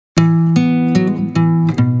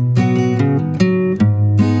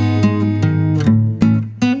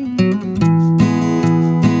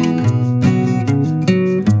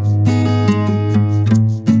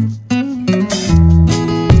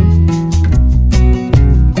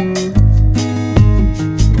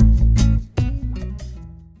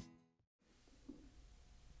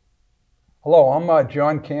I'm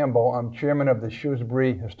John Campbell. I'm chairman of the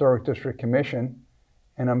Shrewsbury Historic District Commission,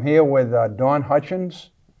 and I'm here with Dawn Hutchins,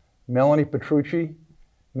 Melanie Petrucci,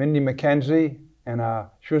 Mindy McKenzie, and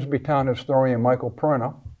Shrewsbury Town historian Michael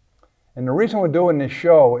Perna. And the reason we're doing this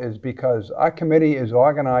show is because our committee is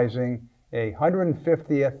organizing a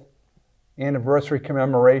 150th anniversary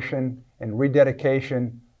commemoration and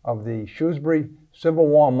rededication of the Shrewsbury Civil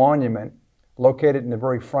War monument located in the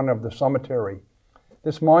very front of the cemetery.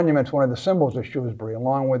 This monument is one of the symbols of Shrewsbury,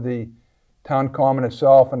 along with the town common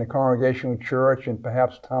itself and the Congregational Church and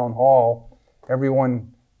perhaps Town Hall.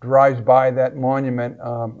 Everyone drives by that monument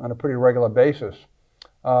on a pretty regular basis.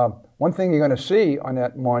 One thing you're going to see on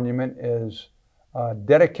that monument is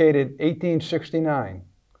dedicated 1869,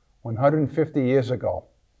 150 years ago.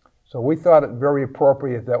 So we thought it very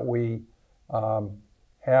appropriate that we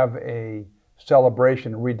have a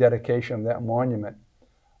celebration and rededication of that monument.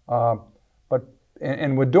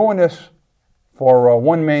 And we're doing this for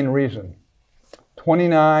one main reason.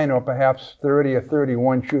 29 or perhaps 30 or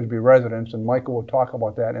 31 Shrewsbury residents, and Michael will talk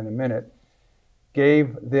about that in a minute,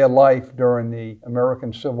 gave their life during the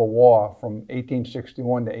American Civil War from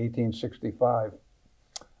 1861 to 1865.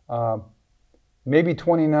 Maybe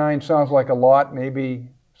 29 sounds like a lot. Maybe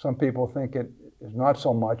some people think it is not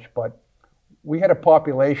so much, but we had a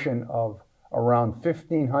population of around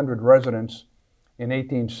 1,500 residents in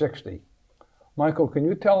 1860. Michael, can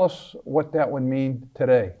you tell us what that would mean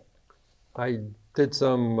today? I did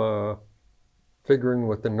some figuring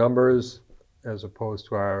with the numbers as opposed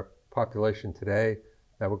to our population today.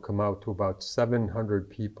 That would come out to about 700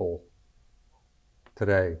 people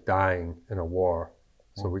today dying in a war.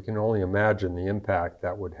 So we can only imagine the impact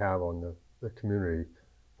that would have on the community,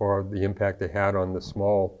 or the impact it had on the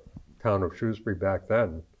small town of Shrewsbury back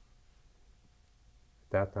then,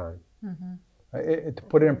 at that time. Mm-hmm. To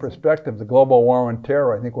put it in perspective, the global war on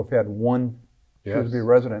terror, I think we've had one Shrewsbury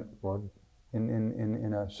resident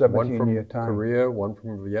in a 17-year time. One from Korea, one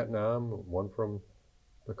from Vietnam, one from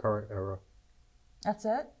the current era. That's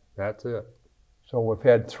it? That's it. So we've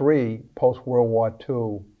had 3 post-World War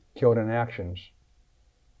II killed in actions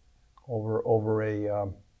over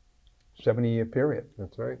a 70-year period.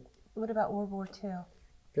 That's right. What about World War II?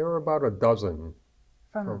 There were about a dozen,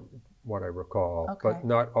 From what I recall, okay. but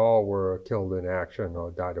not all were killed in action or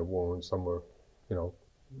died of wounds. Some were,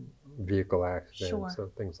 vehicle accidents or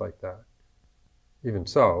things like that. Even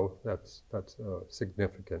so, that's a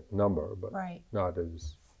significant number, but not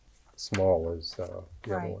as small as the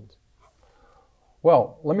other ones.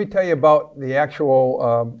 Well, let me tell you about the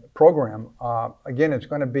actual program. Again, it's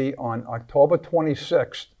going to be on October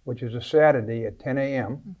 26th, which is a Saturday at 10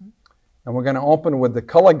 a.m. Mm-hmm. And we're going to open with the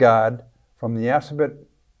Color Guard from the Assabet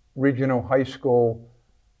Regional High School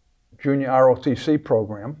Junior ROTC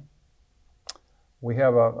program. We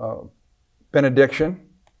have a benediction.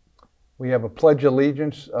 We have a Pledge of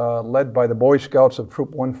Allegiance led by the Boy Scouts of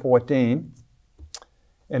Troop 114.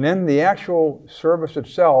 And then the actual service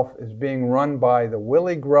itself is being run by the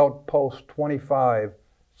Willie Grout Post 25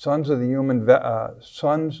 Sons of the Union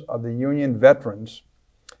Veterans.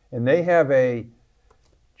 And they have a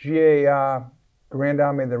GAR, Grand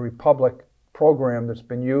Army of the Republic program that's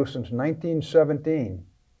been used since 1917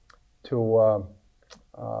 to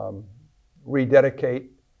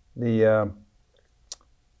rededicate the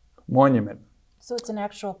monument. So it's an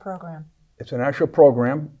actual program? It's an actual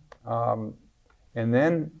program. And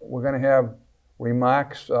then we're going to have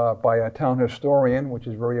remarks by a town historian, which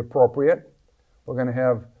is very appropriate. We're going to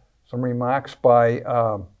have some remarks by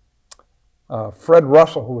Fred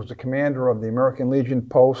Russell, who is the commander of the American Legion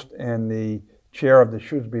Post and the chair of the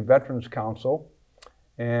Shrewsbury Veterans Council.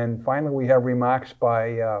 And finally, we have remarks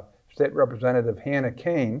by State Representative Hannah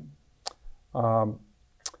Kane. We're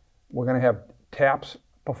going to have taps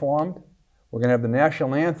performed. We're going to have the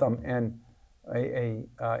national anthem, and a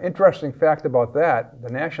interesting fact about that, the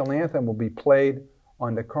national anthem will be played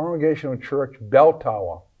on the Congregational Church bell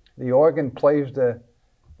tower. The organ plays the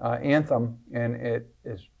anthem, and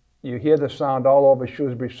you hear the sound all over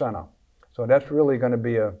Shrewsbury Center. So that's really going to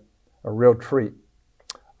be a real treat.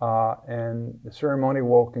 And the ceremony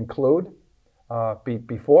will conclude.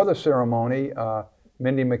 Before the ceremony,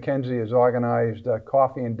 Mindy McKenzie has organized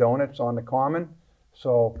coffee and donuts on the Common.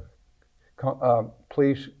 So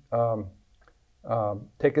please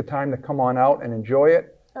take the time to come on out and enjoy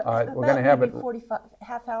it. We're going to have it 45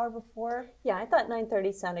 half hour before. Yeah, I thought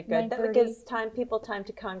 9:30 sounded good. 9:30. That gives people time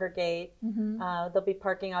to congregate. Mm-hmm. They'll be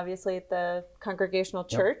parking obviously at the Congregational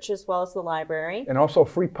Church as well as the library. And also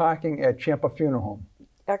free parking at Champa Funeral Home.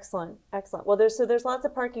 Excellent, excellent. Well, there's lots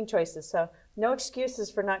of parking choices, so no excuses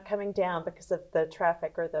for not coming down because of the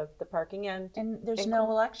traffic or the parking And there's no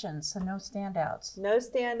elections, so no standouts. no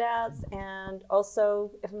standouts, and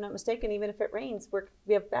also, if I'm not mistaken, even if it rains,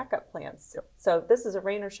 we have backup plans. Yep. So this is a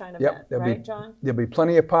rain or shine event, right, John? There'll be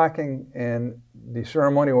plenty of parking, and the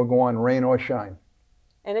ceremony will go on rain or shine.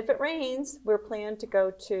 And if it rains, we're planning to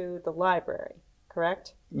go to the library,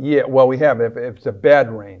 correct? Yeah, well, we have, if it's a bad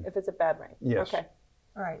rain. If it's a bad rain. Yes. Okay.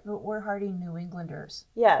 All right, but we're hardy New Englanders.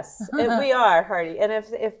 Yes, we are, Hardy. And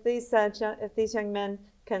if these young men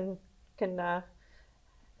can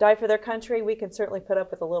die for their country, we can certainly put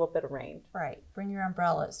up with a little bit of rain. Right, bring your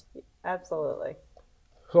umbrellas. Absolutely.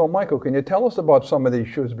 So, Michael, can you tell us about some of these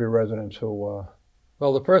Shrewsbury residents who...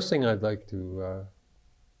 Well, the first thing I'd like to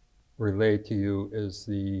relay to you is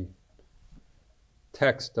the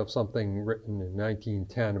text of something written in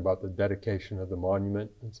 1910 about the dedication of the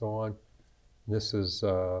monument and so on. This is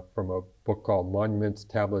from a book called Monuments,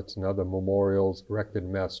 Tablets, and Other Memorials Erected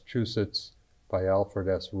in Massachusetts by Alfred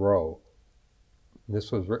S. Rowe. And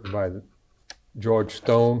this was written by George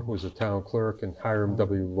Stone, who was a town clerk, and Hiram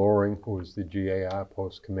W. Loring, who was the GAR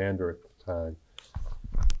post commander at the time.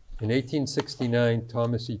 In 1869,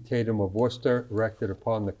 Thomas E. Tatum of Worcester erected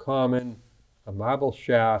upon the common a marble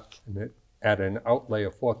shaft at an outlay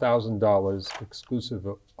of $4,000 exclusive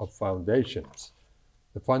of foundations.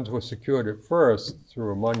 The funds were secured at first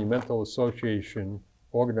through a monumental association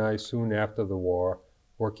organized soon after the war,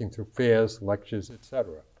 working through fairs, lectures,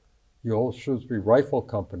 etc. The old Shrewsbury Rifle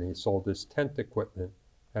Company sold its tent equipment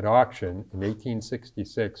at auction in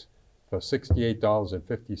 1866 for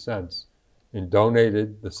 $68.50 and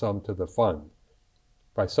donated the sum to the fund.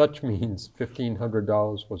 By such means,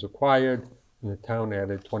 $1,500 was acquired and the town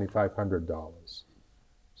added $2,500.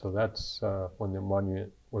 So that's when the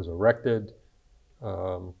monument was erected.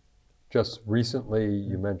 Just recently,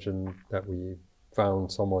 you mentioned that we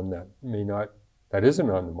found someone that isn't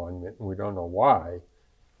on the monument, and we don't know why.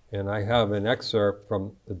 And I have an excerpt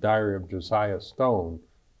from the diary of Josiah Stone,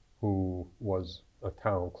 who was a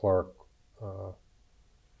town clerk,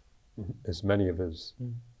 as many of his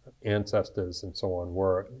ancestors and so on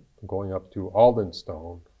were, going up to Alden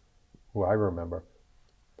Stone, who I remember.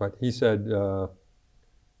 But he said,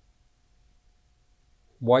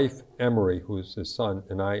 wife Emery, who's his son,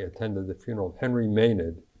 and I attended the funeral of Henry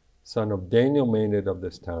Maynard, son of Daniel Maynard of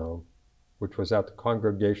this town, which was at the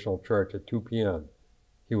Congregational Church at 2 p.m.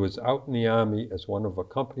 He was out in the Army as one of a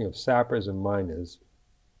company of sappers and miners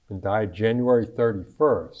and died January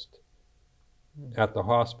 31st at the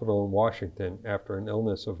hospital in Washington after an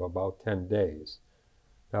illness of about 10 days.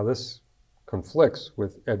 Now this conflicts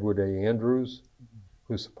with Edward A. Andrews,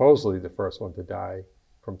 who's supposedly the first one to die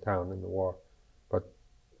from town in the war. But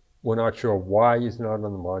we're not sure why he's not on the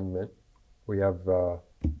monument. We have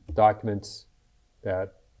documents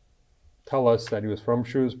that tell us that he was from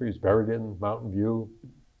Shrewsbury. He's buried in Mountain View.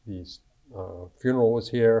 His funeral was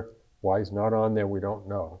here. Why he's not on there, we don't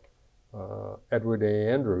know. Edward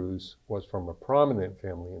A. Andrews was from a prominent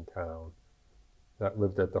family in town that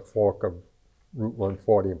lived at the fork of Route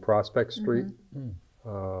 140 and Prospect Street.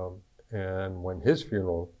 And when his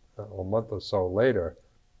funeral, a month or so later,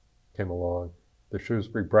 came along, the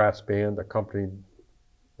Shrewsbury Brass Band accompanied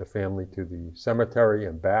the family to the cemetery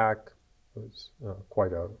and back. It was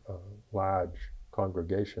quite a large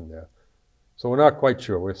congregation there. So we're not quite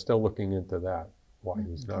sure. We're still looking into that, why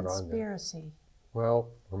he's not on there. Conspiracy. Well,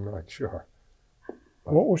 I'm not sure.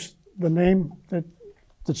 What was the name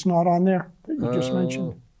that's not on there that you just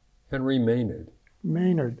mentioned? Henry Maynard.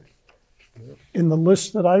 Maynard. In the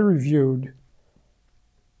list that I reviewed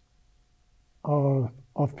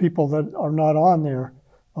of people that are not on there,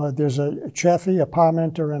 there's a Chaffee, a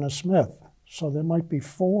Parmenter, and a Smith. So there might be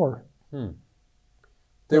 4. There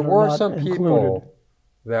that are were not some included. people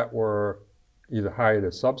that were either hired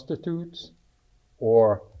as substitutes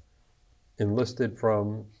or enlisted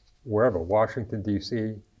from wherever, Washington,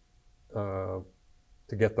 D.C.,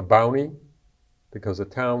 to get the bounty, because the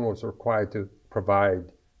town was required to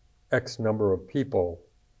provide X number of people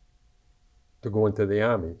to go into the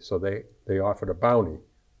Army. So they offered a bounty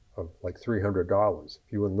of like $300.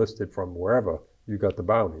 If you enlisted from wherever, you got the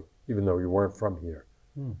bounty, even though you weren't from here.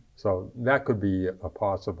 So that could be a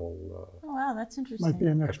possible, Oh, wow, that's interesting. Might be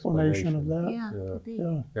an explanation of that. Yeah, Yeah. could be. Yeah.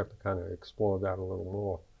 you have to kind of explore that a little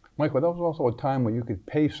more. Michael, that was also a time when you could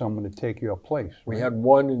pay someone to take your place. We right? had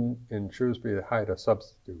one in Shrewsbury that hired a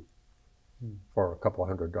substitute for a couple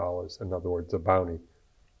 $100. In other words, a bounty.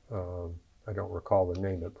 I don't recall the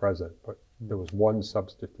name at present, but there was one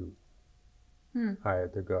substitute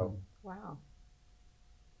hired to go. Wow.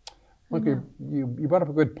 Look, you brought up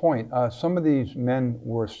a good point. Some of these men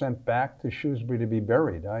were sent back to Shrewsbury to be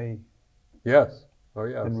buried. I Yes. Oh,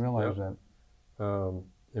 yes. didn't realize yeah. that.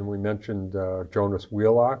 And we mentioned Jonas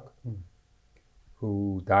Wheelock,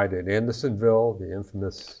 who died at Andersonville, the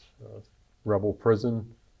infamous rebel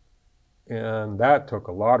prison. And that took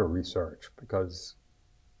a lot of research because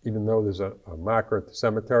even though there's a marker at the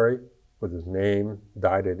cemetery with his name,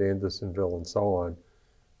 died at Andersonville and so on,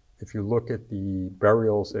 if you look at the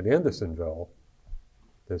burials at Andersonville,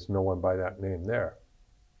 there's no one by that name there.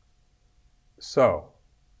 So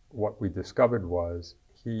what we discovered was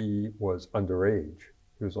he was underage.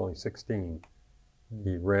 He was only 16.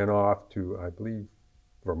 He ran off to, I believe,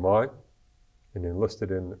 Vermont and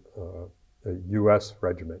enlisted in a U.S.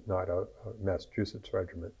 regiment, not a Massachusetts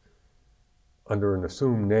regiment, under an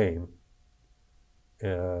assumed name,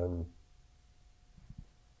 and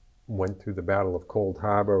went to the Battle of Cold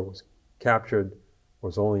Harbor, was captured,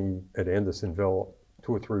 was only at Andersonville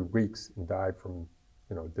 2 or 3 weeks, and died from,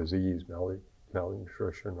 disease,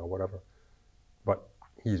 malnutrition or whatever. But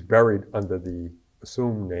he's buried under the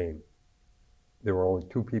assumed name. There were only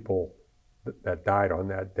 2 people that died on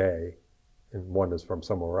that day, and one is from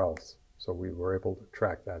somewhere else. So we were able to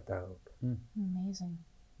track that down. Amazing.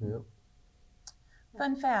 Yeah.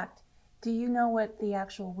 Fun fact, do you know what the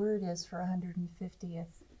actual word is for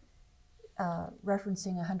 150th,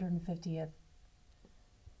 referencing 150th?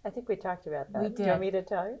 I think we talked about that. We Do you want did. me to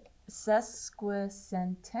tell you?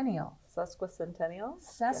 Sesquicentennial. Sesquicentennial?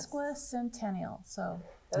 Sesquicentennial. So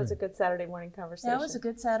That was a good Saturday morning conversation. that was a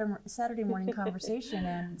good Saturday morning conversation,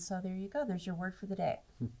 and so there you go. There's your word for the day.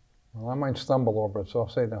 Well, I might stumble over it, so I'll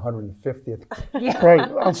say the 150th Yeah, Right,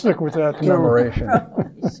 I'll stick with that too. commemoration.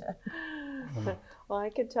 probably should. Well, I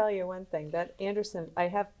can tell you one thing, that Anderson,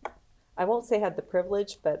 I won't say had the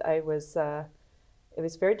privilege, but it was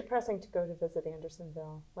very depressing to go to visit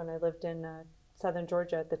Andersonville when I lived in southern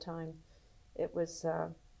Georgia at the time. It was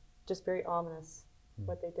just very ominous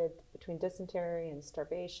what they did between dysentery and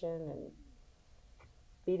starvation and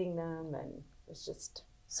beating them, and it's just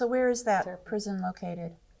So where is that Terrible. prison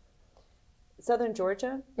located? southern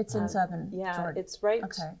Georgia. It's in southern Yeah, Georgia. it's right.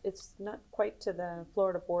 Okay. It's not quite to the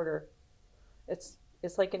Florida border. It's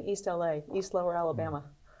like in East LA, East Lower Alabama,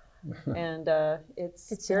 and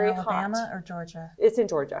it's It's in very Alabama hot. or Georgia? It's in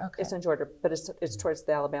Georgia. Okay. It's in Georgia, but it's towards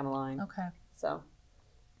the Alabama line. Okay. So,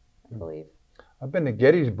 I believe. I've been to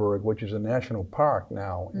Gettysburg, which is a national park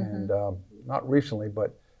now, and not recently,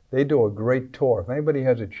 but they do a great tour. If anybody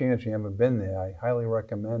has a chance, you haven't been there, I highly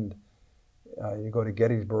recommend you go to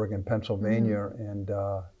Gettysburg in Pennsylvania, and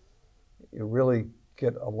you really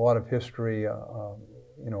get a lot of history,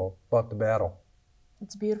 about the battle.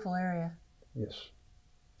 It's a beautiful area. Yes.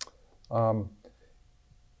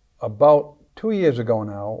 About 2 years ago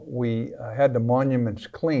now, we had the monuments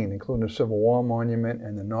cleaned, including the Civil War monument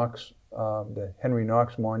and the Henry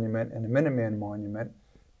Knox monument and the Minuteman monument.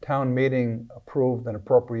 Town meeting approved an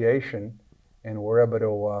appropriation, and we're able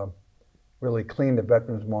to really clean the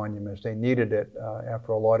veterans monuments. They needed it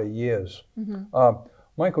after a lot of years.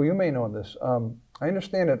 Michael, you may know this. I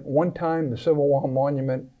understand at one time the Civil War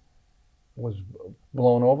monument was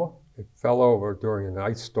blown over. It fell over during an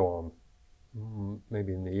ice storm,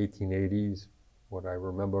 maybe in the 1880s, what I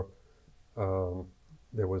remember.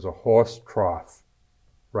 There was a horse trough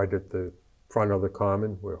right at the front of the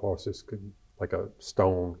common where horses could, like a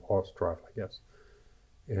stone horse trough, I guess.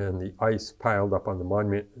 And the ice piled up on the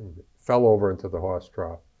monument and it fell over into the horse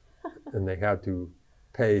trough. And they had to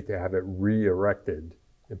pay to have it re-erected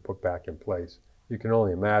and put back in place. You can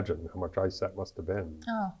only imagine how much ice that must have been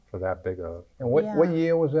Oh, for that big a... And what Yeah.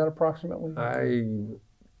 year was that approximately? I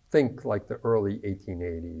think like the early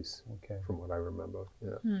 1880s, Okay, from what I remember.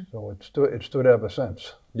 Yeah. so it stood ever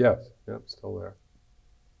since. Yes, yep, still there.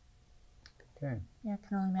 Okay. yeah, I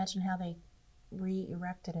can only imagine how they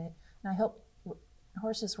re-erected it. And I hope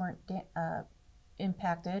horses weren't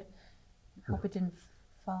impacted. I hope it didn't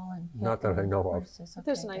fall and hit Not that I the know of. horses. If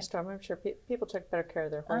there's Okay, an ice good. storm, I'm sure people took better care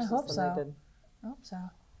of their horses hope than so. they did. I hope so.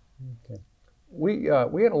 We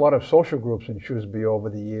had a lot of social groups in Shrewsbury over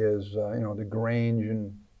the years, the Grange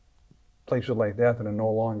and places like that are no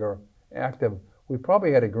longer active. We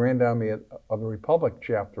probably had a Grand Army of the Republic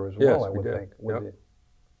chapter as well, Yes, I we would did. think. with Yep. the-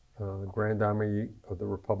 Grand Army of the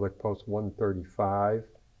Republic, Post 135.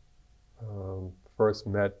 First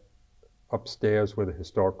met upstairs with the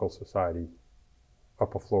Historical Society,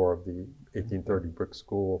 upper floor of the 1830 brick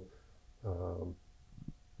school.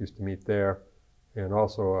 Used to meet there. And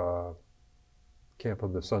also Camp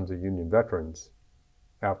of the Sons of Union Veterans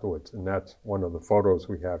afterwards. And that's one of the photos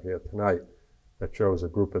we have here tonight that shows a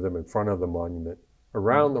group of them in front of the monument.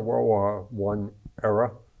 Around the World War I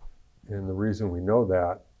era, And the reason we know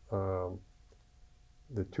that,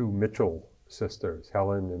 the two Mitchell sisters,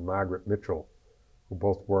 Helen and Margaret Mitchell, who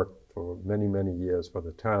both worked for many, many years for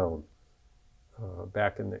the town,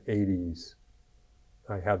 back in the 80s,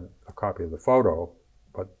 I had a copy of the photo,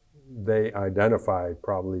 but they identified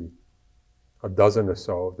probably a dozen or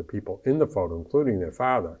so of the people in the photo, including their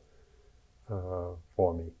father,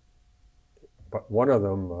 for me. But one of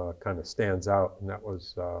them kind of stands out, and that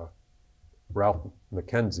was Ralph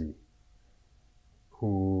Mackenzie,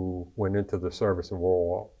 who went into the service in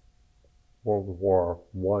World War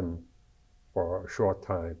I for a short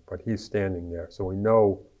time, but he's standing there. So we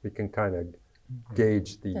know we can kind of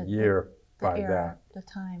gauge the year by era, that. the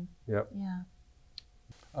time. Yep.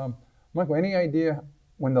 Yeah. Michael, any idea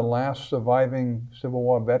when the last surviving Civil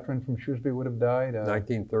War veteran from Shrewsbury would have died?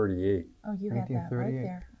 1938. Oh, you had that right 1938.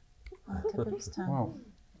 there on the tip of his tongue. Wow.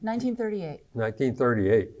 1938.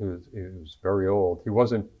 1938. He was very old. He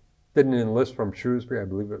didn't enlist from Shrewsbury. I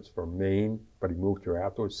believe it was from Maine, but he moved here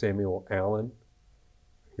afterwards. Samuel Allen.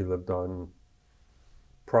 He lived on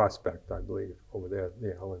Prospect, I believe, over there,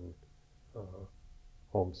 the Allen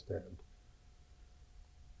homestead.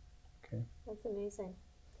 Okay. That's amazing.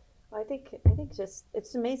 Well, I think just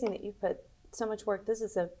it's amazing that you put so much work. This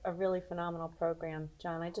is a really phenomenal program,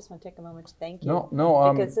 John. I just want to take a moment to thank you.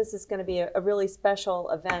 No, because this is going to be a really special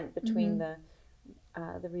event between the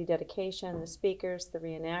rededication, the speakers, the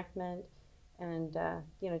reenactment, and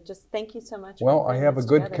just thank you so much. well, for I putting have a this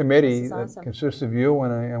good together. committee This is that awesome. consists of you,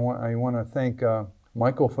 and I want to thank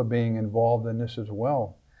Michael for being involved in this as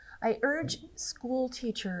well. I urge school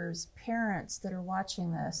teachers, parents that are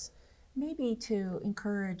watching this, maybe to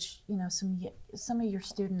encourage, some of your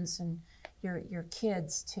students and your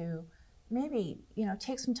kids to maybe,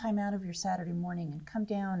 take some time out of your Saturday morning and come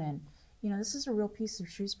down and, this is a real piece of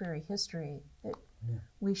Shrewsbury history that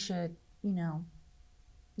we should,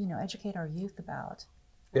 educate our youth about.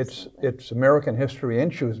 It's American history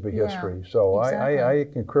and Shrewsbury Yeah, history. So exactly. I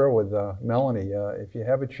concur with Melanie. If you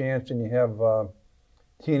have a chance and you have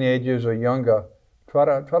teenagers or younger, try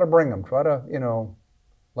to bring them. Try to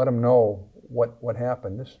let them know what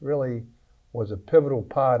happened. This really was a pivotal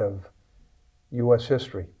part of U.S.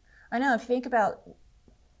 history. I know, if you think about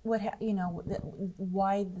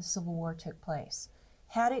why the Civil War took place.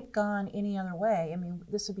 Had it gone any other way,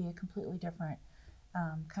 this would be a completely different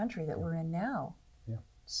country that we're in now. Yeah.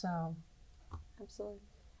 So. Absolutely.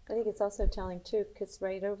 I think it's also telling too, because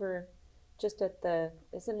right over, just at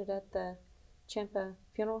isn't it at the Champa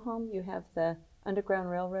Funeral Home? You have the Underground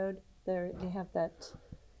Railroad. There, you have that.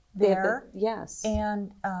 There. Yes.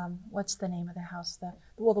 And what's the name of the house? The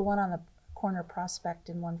one on the corner of Prospect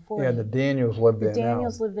and 140. Yeah, the Daniels live there The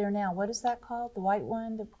Daniels now. live there now. What is that called? The white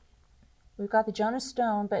one? We've got the Jonas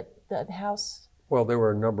Stone, but the house, Well, there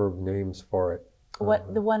were a number of names for it.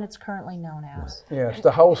 the one it's currently known as. Yeah, it's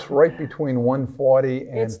the house right between 140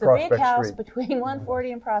 and It's the Prospect big house Street. between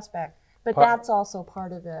 140 and Prospect, but Part- that's also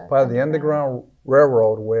part of the Part of the Underground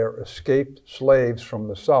Railroad, where escaped slaves from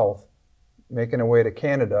the South making their way to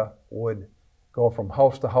Canada would go from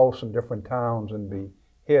house to house in different towns and be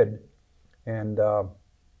hid. And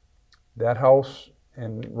that house,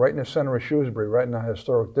 and right in the center of Shrewsbury, right in the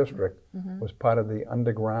historic district, was part of the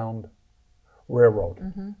Underground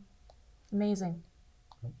Railroad. Amazing.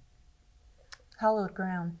 Hallowed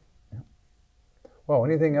ground. Well,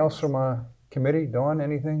 anything else from our committee? Dawn,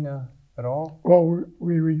 anything at all? Well,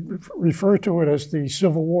 we refer to it as the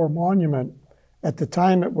Civil War Monument. At the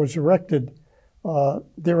time it was erected,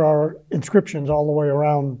 there are inscriptions all the way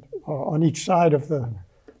around on each side of the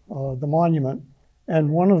monument, and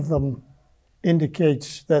one of them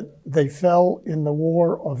indicates that they fell in the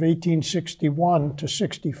War of 1861 to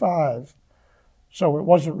 65. So it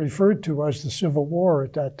wasn't referred to as the Civil War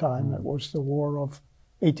at that time. It was the War of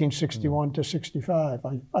 1861 to 65.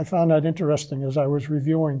 I found that interesting as I was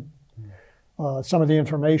reviewing some of the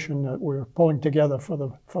information that we're pulling together for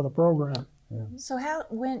the program. So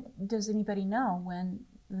when does anybody know when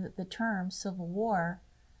the term Civil War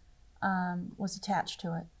was attached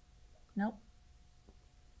to it? Nope.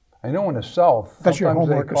 I know in the South, That's your sometimes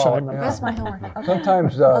they homework call it- assignment. yeah. That's my homework. Okay.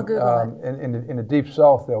 Sometimes I'll Google in the Deep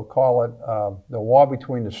South, they'll call it the war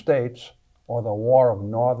between the states or the war of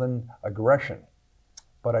northern aggression.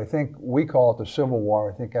 But I think we call it the Civil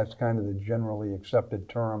War. I think that's kind of the generally accepted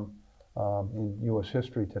term in U.S.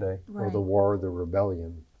 history today. Right. Or the War of the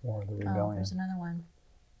Rebellion. War of the Oh, Rebellion. there's another one.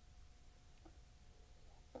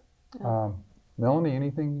 Melanie,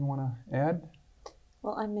 anything you want to add?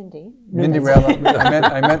 Well, I'm Mindy. Mindy rather.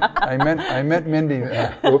 I meant Mindy.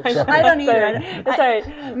 Oops, sorry. I don't either. It's all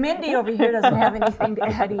right. Mindy over here doesn't have anything to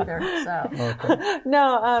add either. So Okay.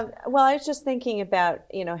 No, well, I was just thinking about,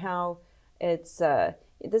 how it's,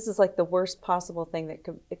 this is like the worst possible thing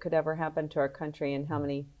that could ever happen to our country, and how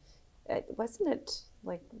many, wasn't it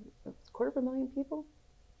like 250,000 people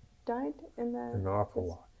died in the? An awful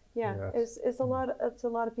lot. Yeah, Yes. it's a lot. It's a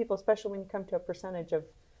lot of people, especially when you come to a percentage of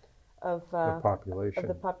The population. of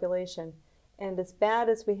the population. And as bad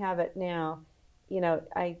as we have it now,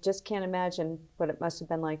 I just can't imagine what it must have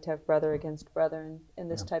been like to have brother against brother in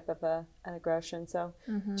this type of an aggression. So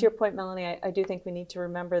to your point, Melanie, I do think we need to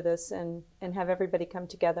remember this and have everybody come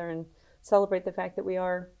together and celebrate the fact that we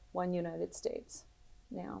are one United States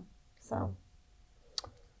now.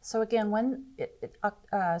 So again,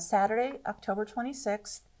 Saturday, October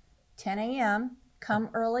 26th, 10 a.m. Come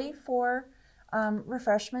early for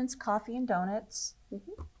refreshments, coffee and donuts.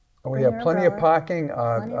 We have plenty of parking.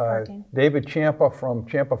 Plenty of parking. David Champa from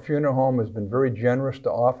Champa Funeral Home has been very generous to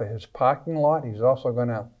offer his parking lot. He's also going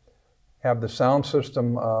to have the sound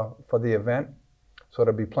system for the event. So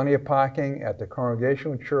there'll be plenty of parking at the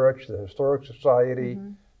Congregational Church, the Historic Society,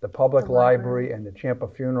 the Public Library, and the Champa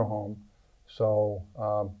Funeral Home. So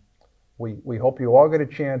we hope you all get a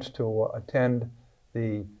chance to attend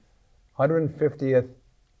the 150th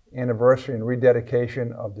anniversary and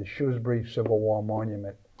rededication of the Shrewsbury Civil War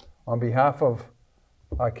Monument. On behalf of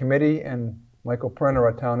our committee and Michael Printer,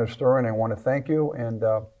 our town historian, I want to thank you and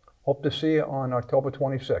hope to see you on October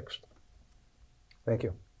 26th. Thank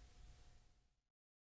you.